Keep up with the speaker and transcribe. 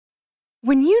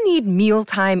When you need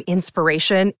mealtime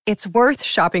inspiration, it's worth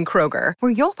shopping Kroger,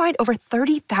 where you'll find over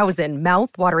 30,000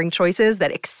 mouth-watering choices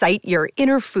that excite your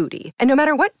inner foodie. And no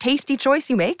matter what tasty choice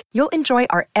you make, you'll enjoy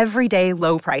our everyday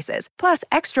low prices, plus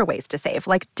extra ways to save,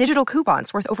 like digital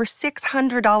coupons worth over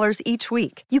 $600 each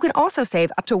week. You can also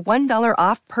save up to $1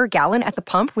 off per gallon at the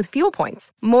pump with fuel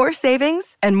points. More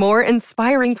savings and more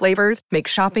inspiring flavors make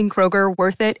shopping Kroger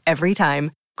worth it every time.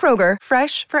 Kroger,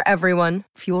 fresh for everyone.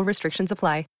 Fuel restrictions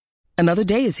apply. Another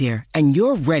day is here, and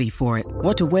you're ready for it.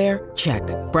 What to wear? Check.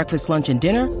 Breakfast, lunch, and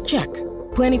dinner? Check.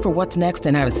 Planning for what's next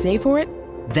and how to save for it?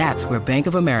 That's where Bank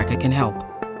of America can help.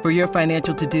 For your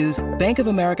financial to-dos, Bank of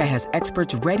America has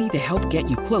experts ready to help get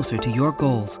you closer to your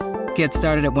goals. Get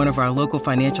started at one of our local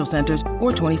financial centers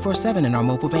or 24/7 in our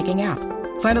mobile banking app.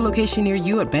 Find a location near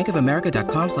you at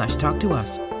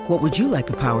bankofamerica.com/talktous. What would you like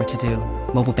the power to do?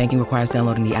 Mobile banking requires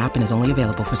downloading the app and is only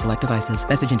available for select devices.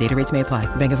 Message and data rates may apply.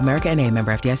 Bank of America N.A.,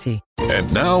 member FDIC.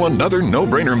 And now another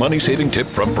no-brainer money-saving tip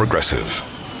from Progressive.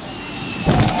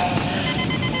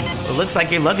 It looks like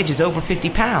your luggage is over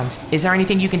 50 pounds. Is there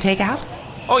anything you can take out?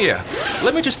 Oh, yeah.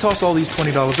 Let me just toss all these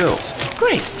 $20 bills.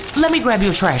 Great. Let me grab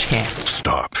you a trash can.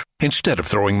 Stop. Instead of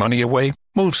throwing money away,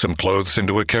 move some clothes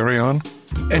into a carry-on.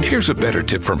 And here's a better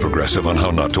tip from Progressive on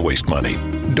how not to waste money.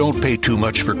 Don't pay too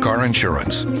much for car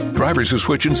insurance. Drivers who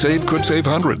switch and save could save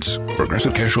hundreds.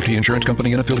 Progressive Casualty Insurance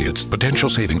Company and Affiliates. Potential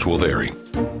savings will vary.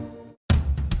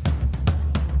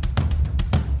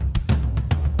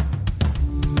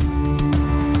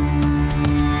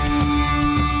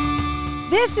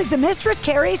 This is the Mistress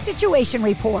Carrie Situation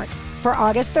Report for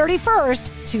August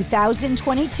 31st,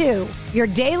 2022. Your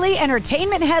daily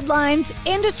entertainment headlines,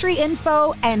 industry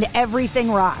info, and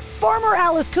everything rock. Former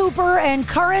Alice Cooper and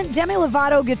current Demi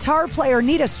Lovato guitar player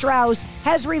Nita Strauss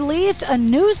has released a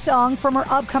new song from her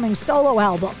upcoming solo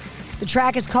album. The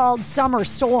track is called Summer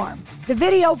Storm. The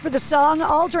video for the song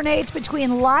alternates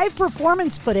between live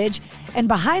performance footage and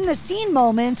behind-the-scene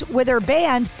moments with her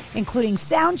band, including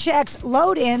sound checks,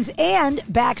 load-ins, and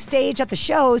backstage at the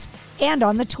shows and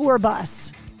on the tour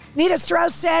bus. Nita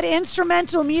Strauss said,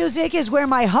 "Instrumental music is where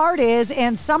my heart is,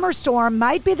 and Summer Storm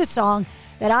might be the song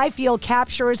that I feel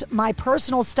captures my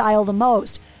personal style the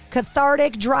most.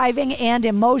 Cathartic, driving, and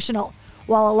emotional.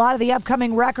 While a lot of the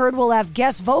upcoming record will have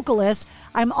guest vocalists,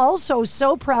 I'm also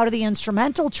so proud of the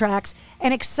instrumental tracks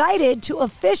and excited to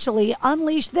officially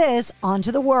unleash this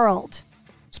onto the world."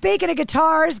 Speaking of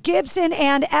guitars, Gibson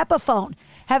and Epiphone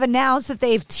have announced that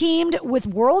they've teamed with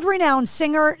world-renowned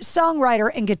singer, songwriter,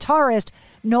 and guitarist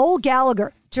Noel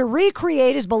Gallagher to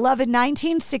recreate his beloved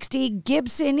 1960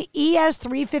 Gibson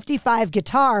ES-355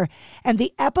 guitar and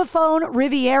the Epiphone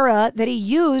Riviera that he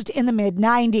used in the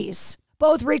mid-90s.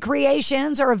 Both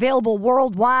recreations are available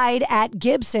worldwide at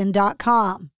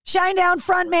Gibson.com. Shinedown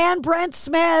frontman Brent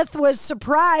Smith was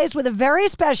surprised with a very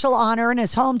special honor in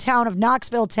his hometown of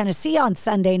Knoxville, Tennessee on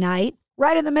Sunday night.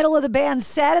 Right in the middle of the band's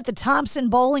set at the Thompson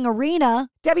Bowling Arena,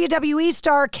 WWE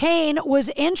star Kane was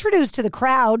introduced to the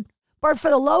crowd. But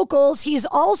for the locals, he's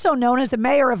also known as the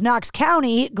mayor of Knox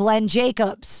County, Glenn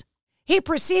Jacobs. He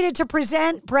proceeded to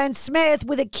present Brent Smith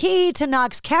with a key to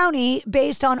Knox County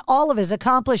based on all of his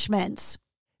accomplishments,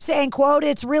 saying, quote,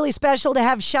 "It's really special to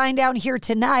have Shinedown here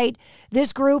tonight.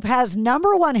 This group has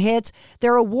 #1 hits,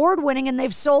 they're award-winning, and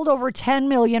they've sold over 10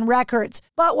 million records.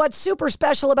 But what's super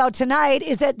special about tonight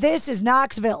is that this is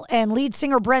Knoxville, and lead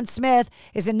singer Brent Smith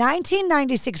is a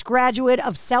 1996 graduate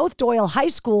of South Doyle High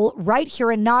School right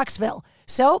here in Knoxville.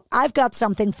 So I've got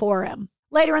something for him."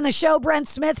 Later in the show, Brent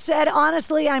Smith said,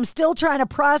 "Honestly, I'm still trying to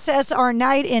process our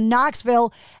night in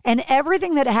Knoxville and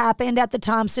everything that happened at the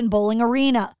Thompson Bowling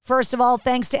Arena. First of all,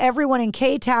 thanks to everyone in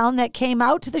K-Town that came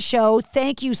out to the show.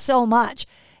 Thank you so much.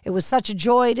 It was such a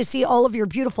joy to see all of your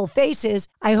beautiful faces.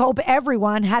 I hope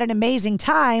everyone had an amazing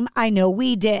time. I know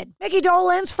we did." Mickey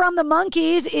Dolenz from the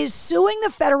Monkees is suing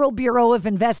the Federal Bureau of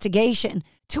Investigation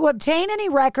to obtain any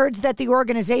records that the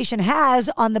organization has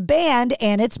on the band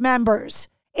and its members.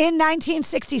 In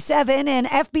 1967, an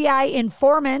FBI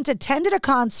informant attended a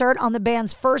concert on the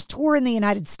band's first tour in the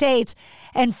United States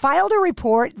and filed a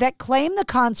report that claimed the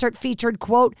concert featured,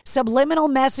 quote, "subliminal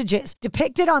messages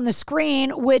depicted on the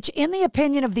screen, which, in the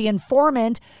opinion of the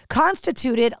informant,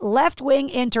 constituted left-wing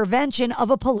intervention of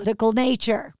a political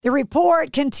nature." The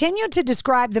report continued to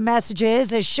describe the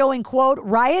messages as showing, quote,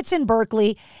 "riots in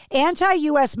Berkeley,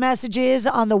 anti-U.S. messages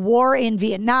on the war in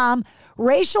Vietnam,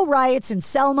 racial riots in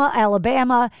Selma,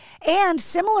 Alabama, and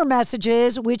similar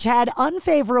messages which had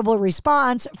unfavorable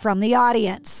response from the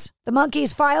audience." The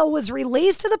Monkees file was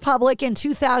released to the public in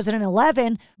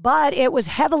 2011, but it was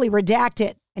heavily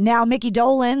redacted. And now Mickey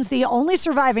Dolenz, the only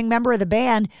surviving member of the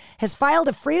band, has filed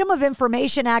a Freedom of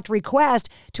Information Act request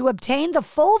to obtain the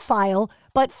full file,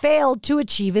 but failed to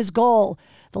achieve his goal.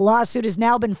 The lawsuit has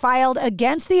now been filed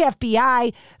against the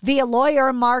FBI via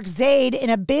lawyer Mark Zaid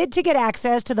in a bid to get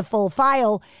access to the full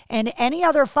file and any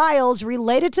other files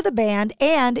related to the band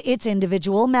and its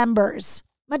individual members.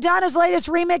 Madonna's latest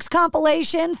remix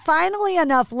compilation, Finally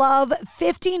Enough Love,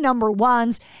 50 number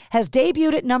ones, has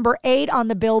debuted at number 8 on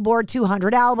the Billboard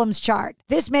 200 Albums chart.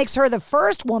 This makes her the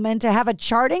first woman to have a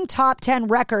charting top 10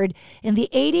 record in the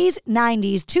 80s,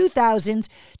 90s, 2000s,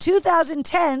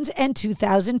 2010s, and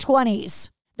 2020s.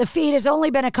 The feat has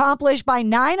only been accomplished by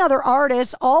 9 other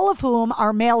artists, all of whom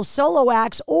are male solo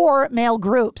acts or male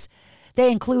groups. They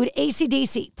include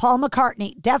AC/DC, Paul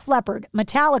McCartney, Def Leppard,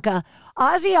 Metallica,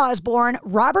 Ozzy Osbourne,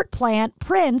 Robert Plant,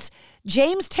 Prince,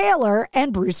 James Taylor,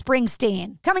 and Bruce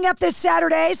Springsteen. Coming up this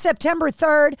Saturday, September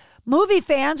 3rd, movie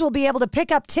fans will be able to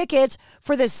pick up tickets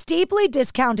for the steeply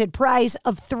discounted price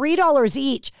of $3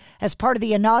 each as part of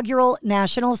the inaugural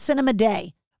National Cinema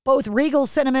Day. Both Regal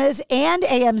Cinemas and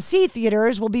AMC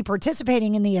Theaters will be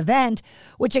participating in the event,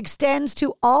 which extends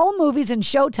to all movies and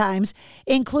showtimes,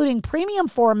 including premium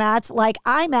formats like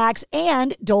IMAX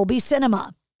and Dolby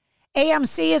Cinema.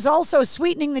 AMC is also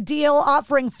sweetening the deal,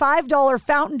 offering $5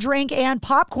 fountain drink and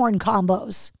popcorn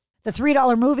combos. The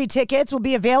 $3 movie tickets will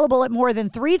be available at more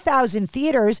than 3,000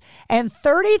 theaters and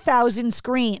 30,000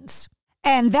 screens.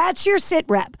 And that's your Sit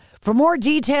Rep. For more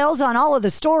details on all of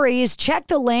the stories, check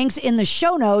the links in the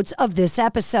show notes of this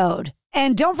episode.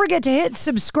 And don't forget to hit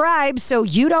subscribe so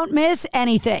you don't miss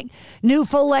anything. New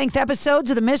full-length episodes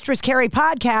of the Mistress Carrie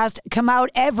podcast come out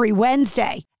every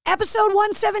Wednesday. Episode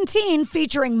 117,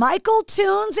 featuring Michael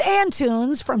Tunes and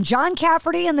Tunes from John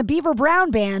Cafferty and the Beaver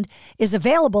Brown Band, is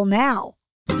available now.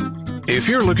 If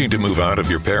you're looking to move out of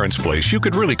your parents' place, you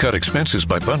could really cut expenses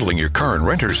by bundling your car and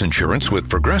renter's insurance with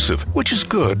Progressive, which is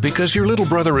good because your little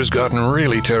brother has gotten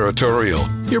really territorial.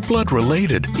 You're blood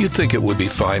related. You'd think it would be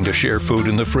fine to share food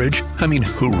in the fridge. I mean,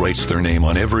 who writes their name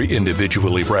on every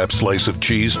individually wrapped slice of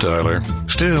cheese, Tyler?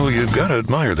 Still, you've got to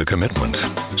admire the commitment.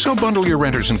 So bundle your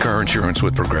renter's and car insurance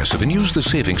with Progressive and use the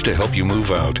savings to help you move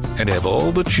out and have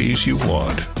all the cheese you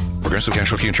want. Progressive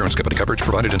Casualty Insurance Company. Coverage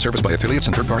provided and serviced by affiliates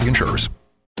and third-party insurers.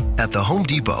 At the Home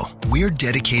Depot, we're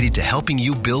dedicated to helping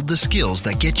you build the skills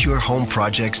that get your home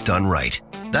projects done right.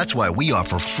 That's why we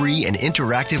offer free and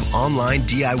interactive online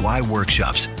DIY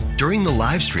workshops. During the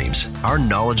live streams, our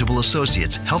knowledgeable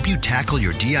associates help you tackle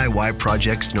your DIY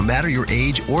projects no matter your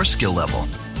age or skill level.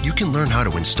 You can learn how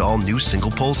to install new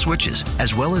single-pole switches,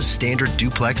 as well as standard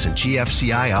duplex and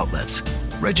GFCI outlets.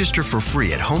 Register for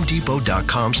free at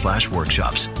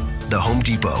homedepot.com/workshops. The Home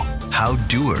Depot, how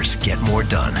doers get more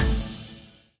done.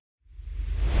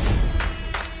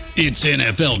 It's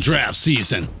NFL draft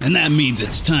season, and that means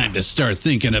it's time to start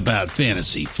thinking about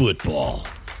fantasy football.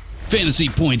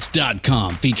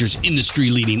 FantasyPoints.com features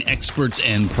industry-leading experts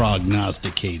and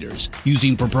prognosticators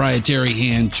using proprietary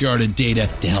hand-charted data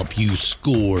to help you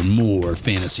score more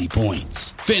fantasy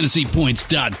points.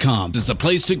 FantasyPoints.com is the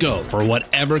place to go for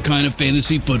whatever kind of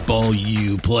fantasy football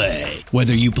you play.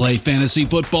 Whether you play fantasy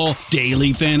football,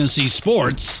 daily fantasy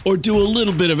sports, or do a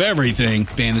little bit of everything,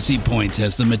 Fantasy Points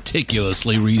has the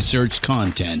meticulously researched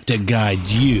content to guide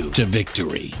you to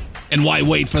victory. And why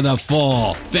wait for the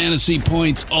fall? Fantasy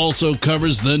Points also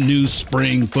covers the new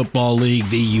spring football league,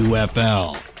 the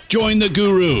UFL. Join the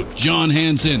guru, John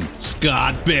Hansen,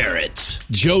 Scott Barrett,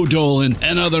 Joe Dolan,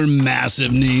 and other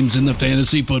massive names in the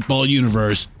fantasy football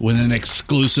universe with an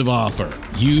exclusive offer.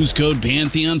 Use code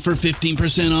Pantheon for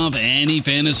 15% off any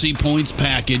Fantasy Points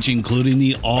package, including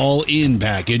the all-in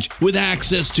package, with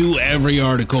access to every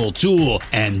article, tool,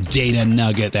 and data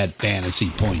nugget that Fantasy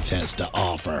Points has to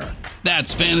offer.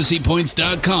 That's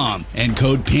FantasyPoints.com and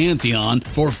code Pantheon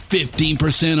for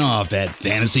 15% off at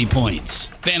Fantasy Points.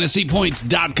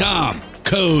 FantasyPoints.com,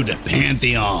 code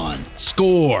Pantheon.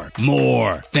 Score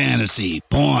more fantasy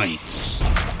points.